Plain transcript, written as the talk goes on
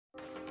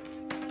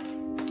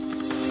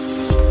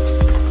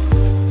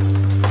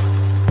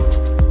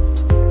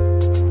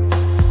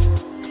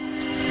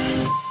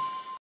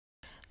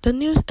The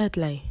news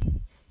headline: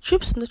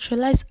 Troops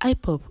neutralize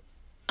Ipob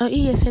and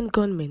ESN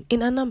gunmen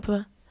in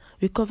Anambra,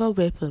 recover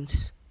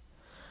weapons.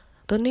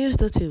 The news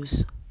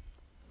details: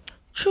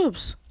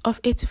 Troops of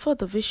 84th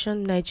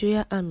Division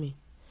Nigeria Army,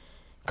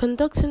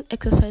 conducting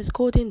exercise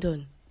Golden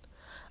Dawn,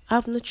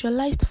 have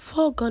neutralized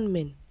 4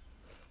 gunmen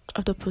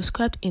of the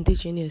proscribed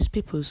indigenous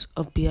peoples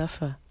of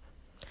Biafra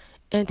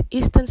and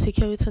Eastern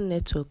Security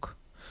Network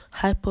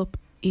Ipob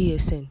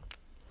ESN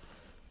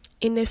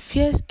in a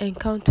fierce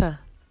encounter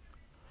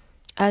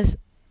at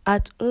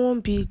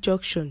Anambra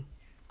Junction,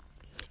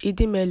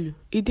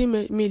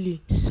 Idemili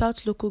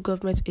South Local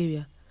Government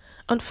Area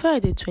on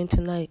Friday,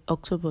 29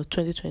 October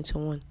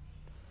 2021.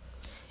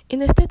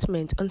 In a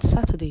statement on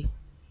Saturday,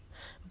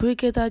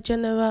 Brigadier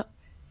General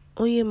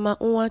Onyema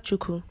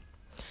Nwachukwu,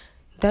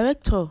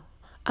 Director,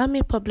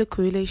 Army Public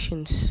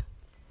Relations,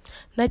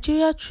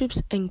 Nigeria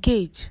troops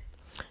engage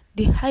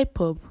the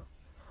Ipob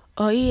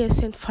or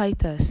ESN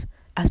fighters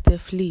as they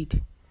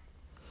fled.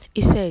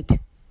 He said,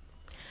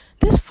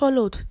 this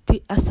followed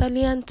the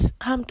assailants'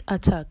 armed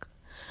attack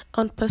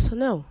on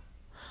personnel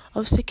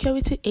of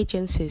security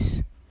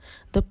agencies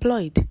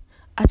deployed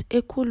at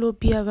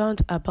Ekulobia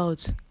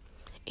roundabout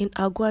in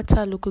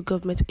Agwata local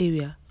government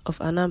area of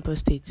Anambra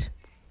State,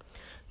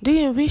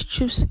 during which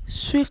troops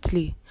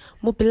swiftly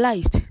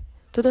mobilized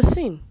to the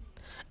scene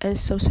and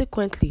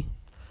subsequently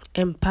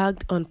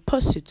embarked on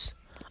pursuit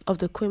of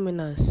the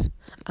criminals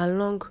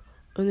along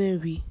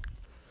Anambra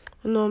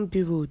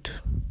Road.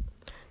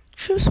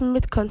 Troops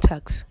made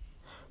contact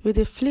with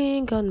the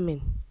fleeing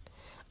gunmen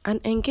and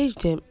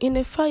engaged them in a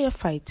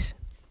firefight,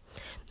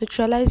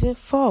 neutralizing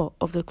 4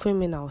 of the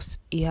criminals,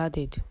 he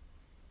added.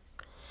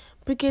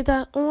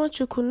 Brigadier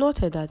Nwachukwu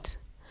noted that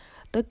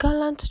the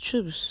gallant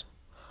troops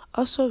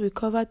also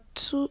recovered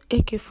 2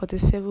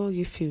 AK-47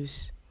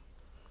 rifles,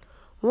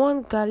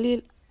 1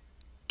 Galil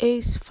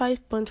Ace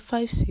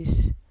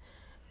 5.56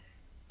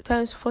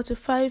 x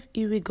 45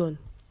 EW gun,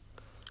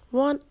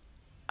 1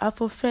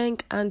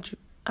 Afofeng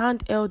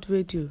handheld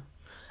radio,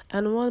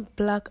 and 1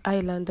 Black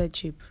Highlander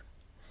Jeep.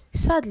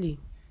 Sadly,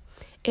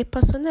 a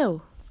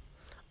personnel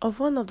of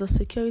one of the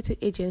security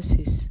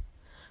agencies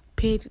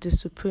paid the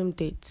supreme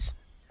debt.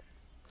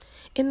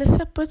 In a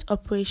separate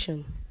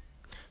operation,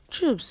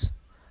 troops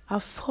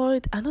have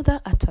foiled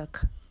another attack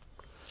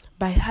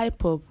by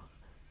Ipob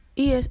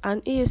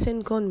and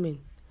ESN gunmen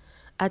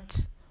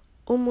at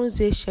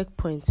Umuze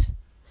checkpoint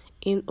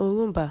in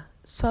Orumba,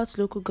 South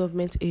Local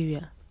Government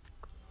Area.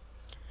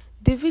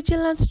 The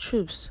vigilant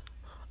troops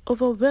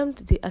overwhelmed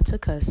the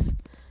attackers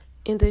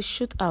in the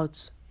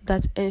shootout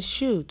that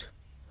ensued,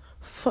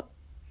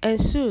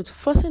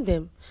 forcing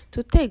them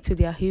to take to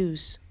their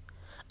heels,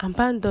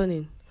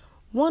 abandoning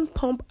 1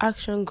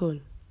 pump-action gun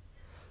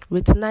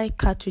with 9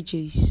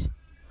 cartridges,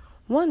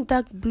 1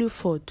 dark blue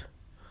Ford,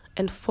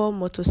 and 4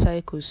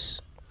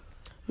 motorcycles,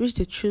 which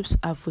the troops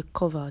have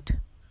recovered.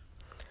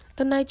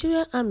 The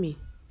Nigerian Army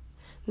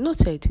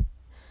noted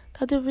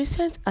that the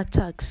recent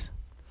attacks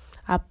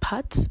are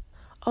part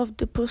of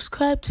the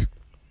proscribed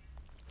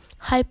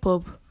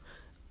Ipob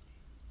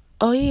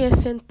or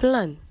ESN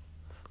plan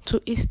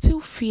to instill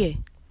fear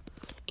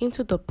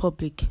into the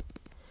public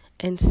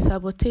and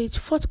sabotage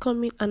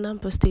forthcoming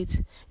Anambra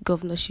State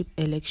governorship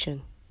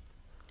election.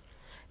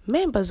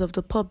 Members of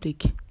the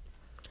public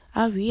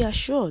are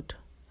reassured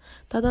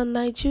that the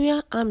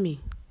Nigerian Army,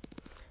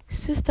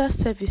 sister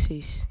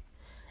services,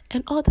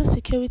 and other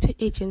security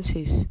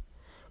agencies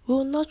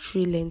will not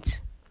relent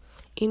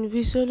in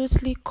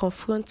resolutely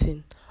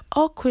confronting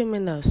all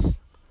criminals'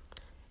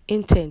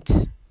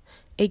 intents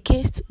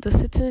against the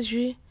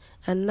citizenry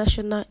and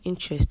national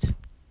interest.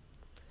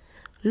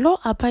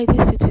 Law-abiding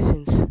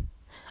citizens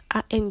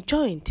are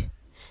enjoined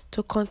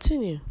to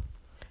continue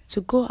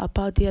to go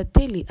about their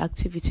daily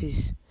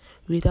activities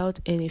without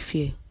any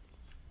fear.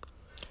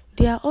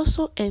 They are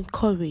also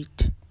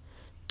encouraged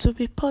to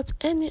report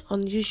any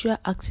unusual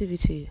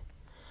activity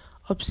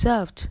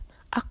observed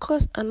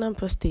across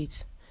Anambra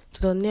State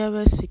to the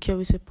nearest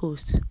security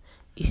post,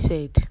 he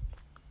said.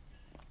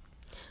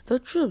 The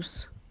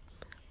troops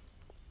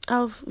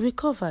have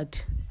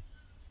recovered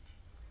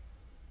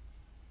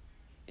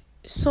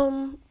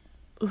some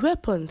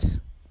weapons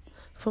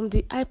from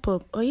the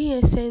Ipob or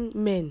ESN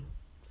men,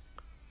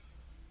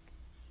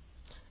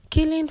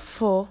 killing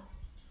 4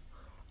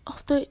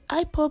 of the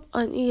Ipob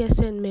and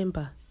ESN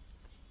member.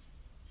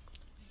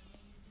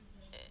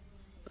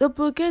 The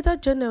Brigadier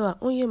General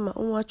Onyema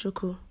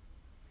Nwachukwu,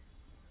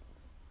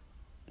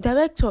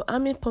 Director,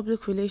 Army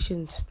Public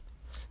Relations,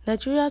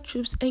 Nigeria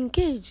troops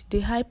engaged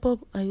the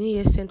Ipob and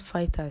ESN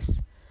fighters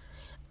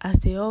as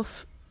they all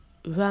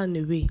ran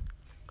away.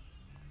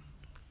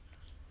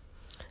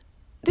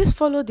 This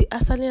followed the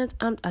assailant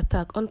armed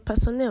attack on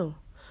personnel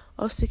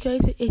of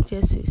security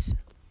agencies.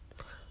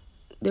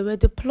 They were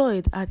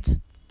deployed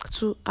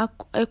to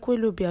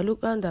Ekulobia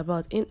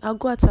roundabout in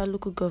Agwata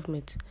local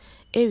government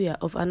area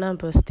of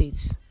Anambra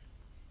State,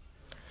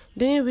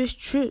 during which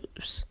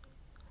troops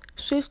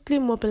swiftly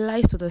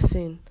mobilized to the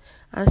scene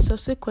and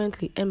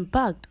subsequently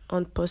embarked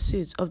on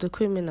pursuit of the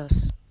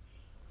criminals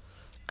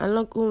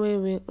along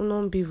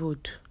Anambra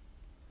Road.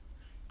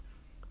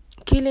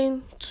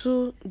 killing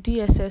 2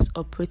 DSS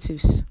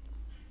operatives.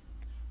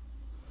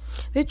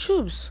 The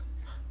troops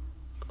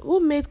who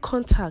made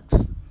contact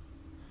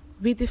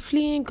with the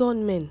fleeing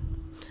gunmen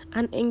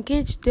and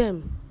engaged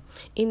them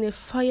in a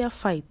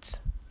firefight,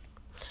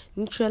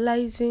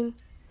 neutralizing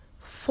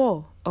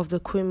 4 of the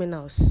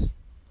criminals.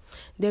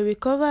 They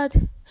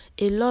recovered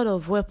a lot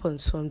of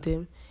weapons from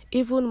them,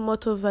 even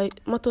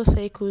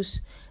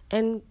motorcycles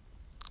and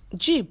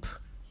jeep.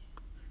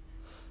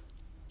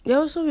 They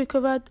also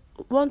recovered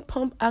 1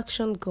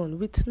 pump-action gun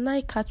with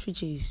 9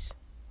 cartridges.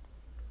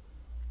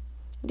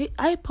 The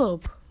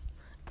Ipob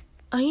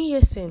and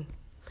ESN,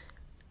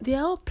 they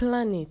are all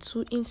planning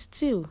to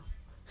instill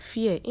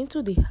fear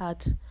into the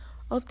heart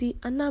of the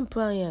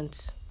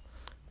Anambrans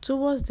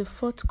towards the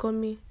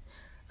forthcoming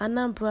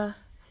Anambra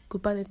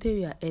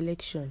gubernatorial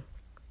election.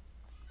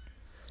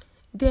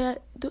 They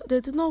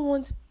do not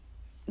want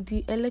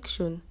the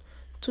election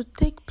to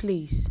take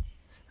place.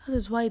 That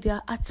is why they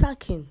are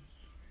attacking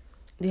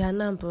the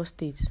Anambra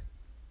state.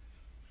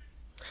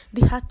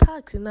 The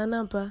attacks in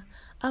Anambra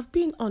have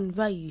been on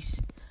rise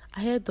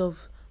ahead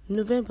of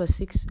November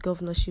 6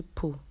 governorship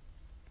poll.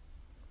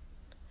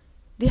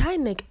 The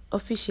INEC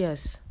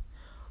officials,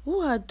 who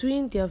are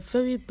doing their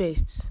very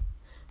best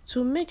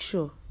to make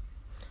sure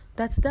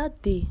that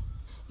day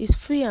is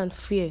free and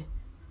fair,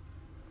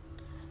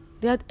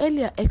 they had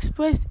earlier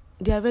expressed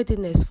their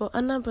readiness for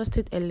Anambra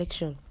state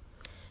election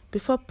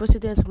before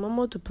President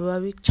Muhammadu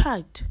Buhari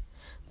charged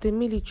the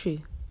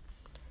military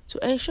to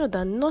ensure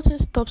that nothing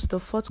stops the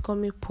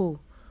forthcoming poll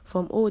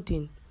from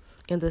holding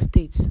in the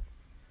state.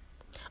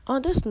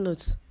 On this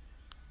note,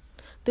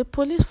 the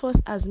police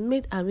force has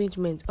made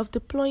arrangements of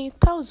deploying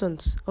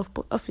thousands of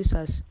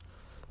officers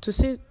to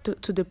see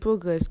to the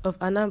progress of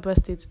Anambra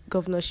state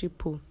governorship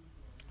poll.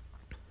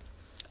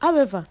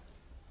 However,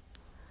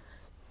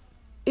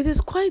 it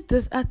is quite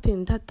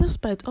disheartening that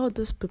despite all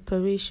those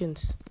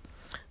preparations,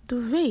 the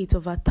rate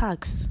of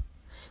attacks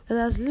that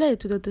has led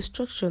to the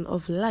destruction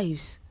of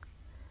lives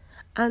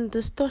and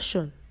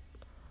distortion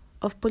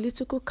of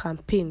political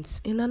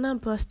campaigns in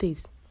Anambra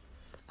state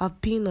have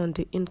been on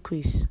the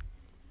increase.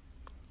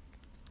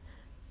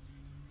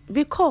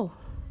 Recall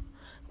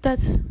that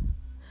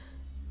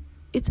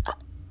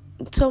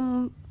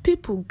some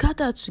people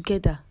gathered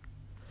together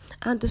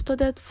and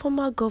distorted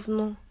former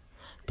Governor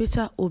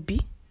Peter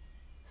Obi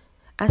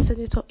and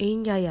Senator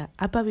Inyanya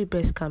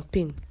Abaribe's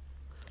campaign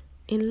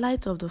in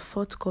light of the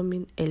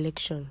forthcoming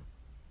election.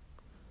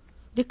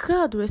 The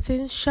crowd were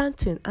seen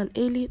chanting and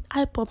hailing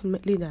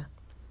Ipob leader,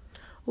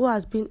 who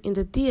has been in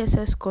the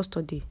DSS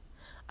custody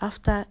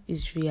after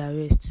his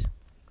rearrest.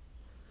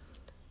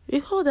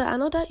 Recall that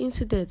another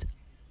incident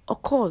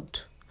occurred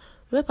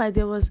whereby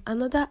there was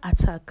another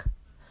attack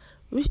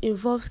which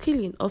involves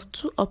killing of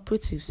 2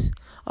 operatives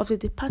of the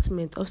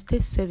Department of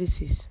State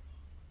Services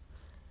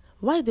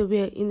while they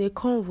were in a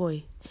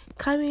convoy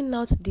carrying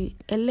out the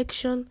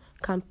election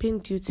campaign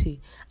duty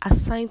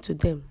assigned to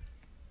them.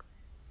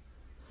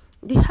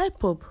 The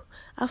Ipob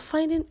are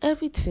finding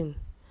everything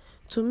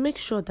to make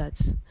sure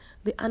that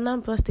the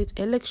Anambra state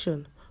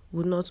election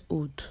will not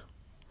hold.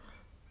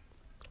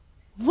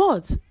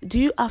 What do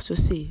you have to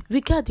say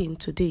regarding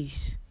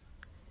today's?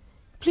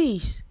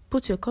 Please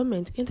put your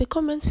comment in the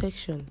comment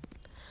section.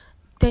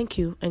 Thank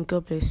you and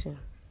God bless you.